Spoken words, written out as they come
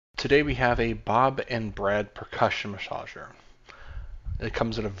Today we have a Bob and Brad percussion massager. It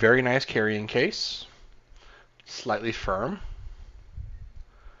comes in a very nice carrying case, slightly firm.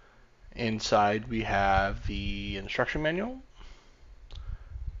 Inside we have the instruction manual,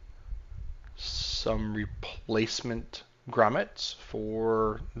 some replacement grommets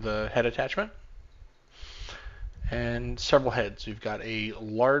for the head attachment, and several heads. We've got a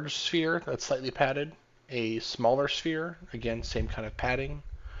large sphere that's slightly padded, a smaller sphere, again same kind of padding,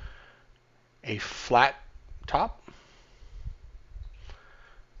 a flat top,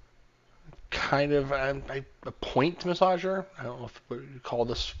 kind of a point massager. I don't know what you call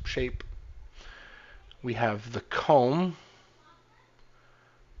this shape. We have the comb,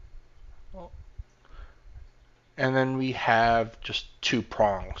 and then we have just two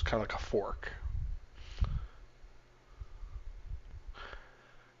prongs, kind of like a fork.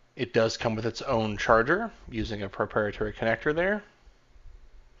 It does come with its own charger using a proprietary connector there.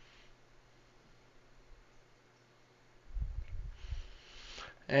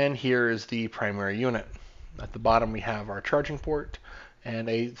 And here is the primary unit. At the bottom we have our charging port and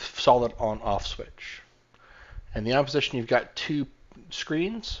a solid on-off switch. In the on position you've got two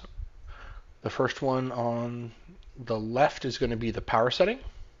screens. The first one on the left is going to be the power setting,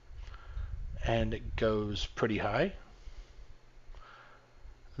 and it goes pretty high.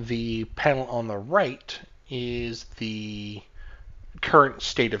 The panel on the right is the current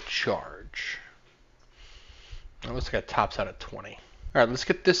state of charge. It looks like it tops out at 20. Alright, let's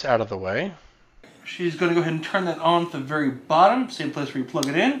get this out of the way. She's going to go ahead and turn that on at the very bottom, same place where you plug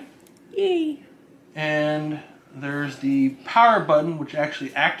it in. Yay! And there's the power button, which actually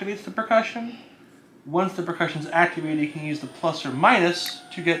activates the percussion. Once the percussion is activated, you can use the plus or minus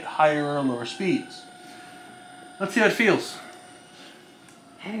to get higher or lower speeds. Let's see how it feels.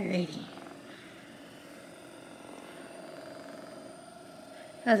 Alrighty.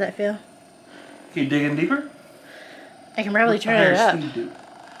 How does that feel? Can you dig in deeper? I can probably turn it up.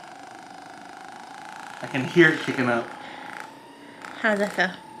 I can hear it kicking up. How does that feel?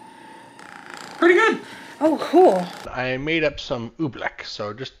 Pretty good. Oh, cool. I made up some oobleck,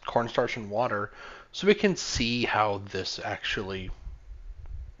 so just cornstarch and water, so we can see how this actually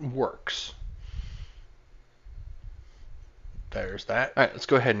works. There's that. All right, let's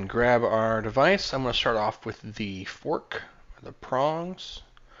go ahead and grab our device. I'm going to start off with the fork, the prongs,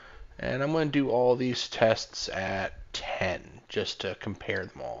 and I'm going to do all these tests at 10 just to compare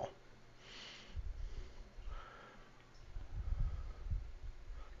them all.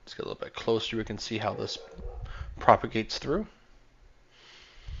 Let's get a little bit closer. We can see how this propagates through.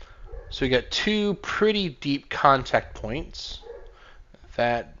 So we got two pretty deep contact points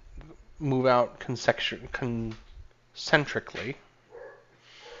that move out concentrically.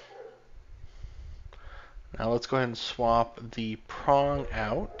 Now let's go ahead and swap the prong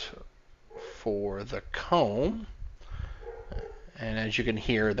out for the comb. And as you can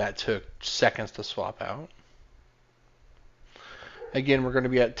hear, that took seconds to swap out. Again, we're going to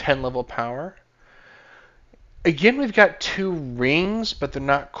be at 10 level power. Again, we've got two rings, but they're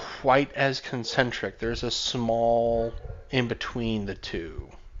not quite as concentric. There's a small in between the two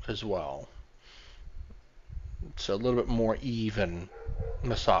as well. So a little bit more even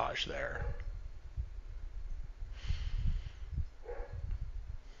massage there.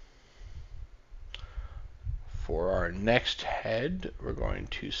 For our next head, we're going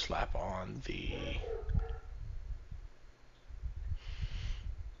to slap on the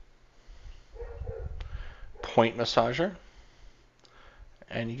point massager,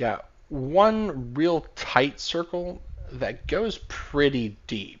 and you got one real tight circle that goes pretty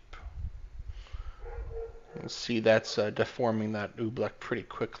deep. You can see that's deforming that oobleck pretty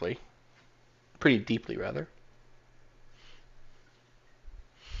deeply rather.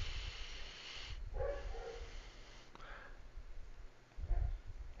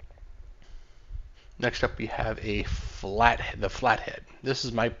 Next up we have the flathead. This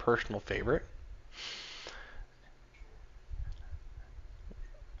is my personal favorite.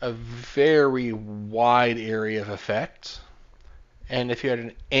 A very wide area of effect, and if you had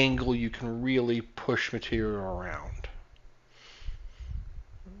an angle you can really push material around.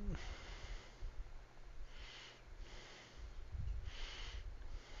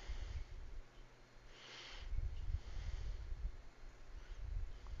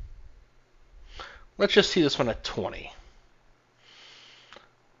 Let's just see this one at 20.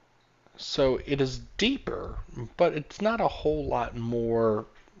 So it is deeper, but it's not a whole lot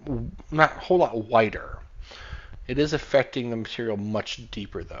wider. It is affecting the material much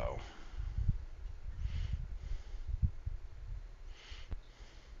deeper though.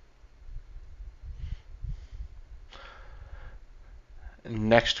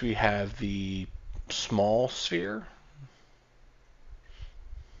 Next we have the small sphere.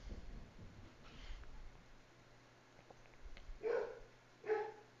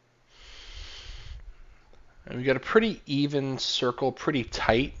 And we got a pretty even circle, pretty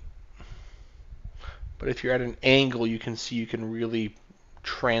tight. But if you're at an angle, you can see you can really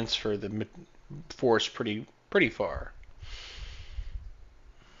transfer the force pretty far.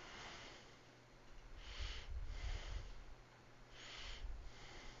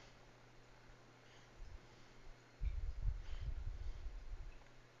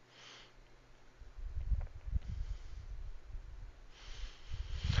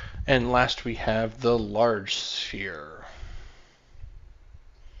 And last we have the large sphere.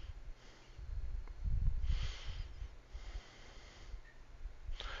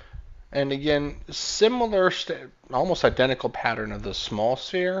 And again, similar, almost identical pattern of the small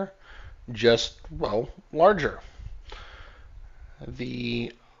sphere, just, well, larger.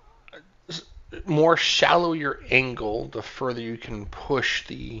 The more shallow your angle, the further you can push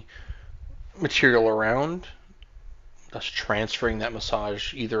the material around, thus transferring that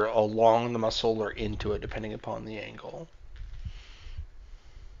massage either along the muscle or into it, depending upon the angle.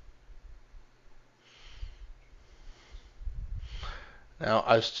 Now,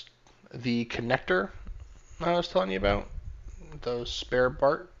 as the connector I was telling you about, those spare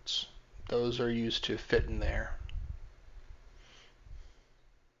parts, those are used to fit in there.